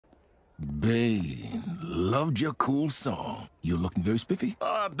Bane, loved your cool song. You're looking very spiffy.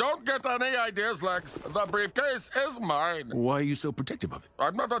 Don't get any ideas, Lex. The briefcase is mine. Why are you so protective of it?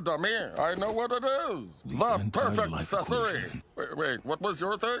 I'm not a dummy. I know what it is. The perfect accessory. Wait, what was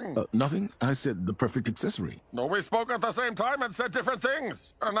your thing? Nothing. I said the perfect accessory. No, we spoke at the same time and said different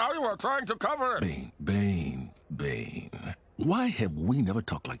things. And now you are trying to cover it. Bane. Why have we never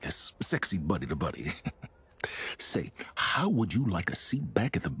talked like this? Sexy buddy to buddy. Say, how would you like a seat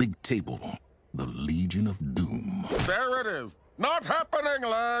back at the big table? The Legion of Doom. There it is. Not happening,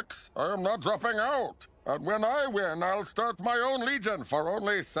 Lex. I am not dropping out. And when I win, I'll start my own legion for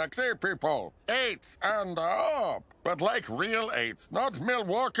only sexy people. 8s and up. But like real 8s, not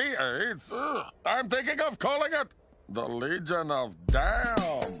Milwaukee 8s. Ugh. I'm thinking of calling it the Legion of Damn.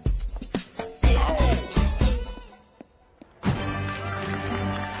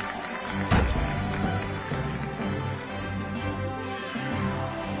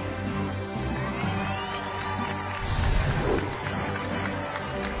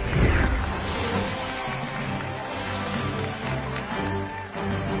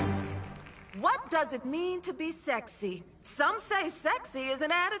 What does it mean to be sexy? Some say sexy is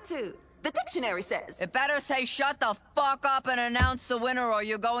an attitude. The dictionary says. It better say shut the fuck up and announce the winner or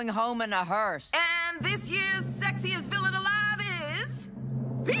you're going home in a hearse. And this year's sexiest villain alive is...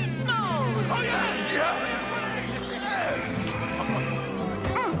 Beast Mode! Oh, yes!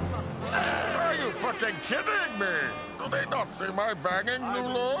 Are you fucking kidding me? Do they not see my banging new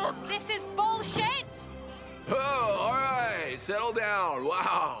look? This is bullshit! Oh, all right, settle down.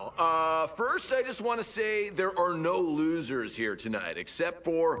 Wow. First, I just want to say there are no losers here tonight, except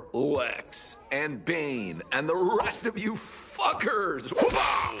for Lex and Bane and the rest of you fuckers.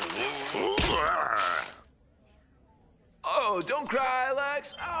 Oh, don't cry,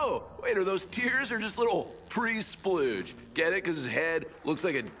 Lex. Oh, wait, are those tears or just little pre-splooge? Get it? Because his head looks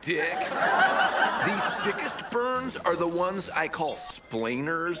like a dick? The sickest burns are the ones I call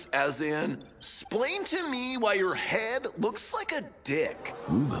splainers, as in, splain to me why your head looks like a dick.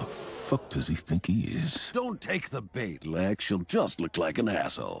 Who the fuck does he think he is? Don't take the bait, Lex. You'll just look like an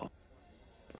asshole.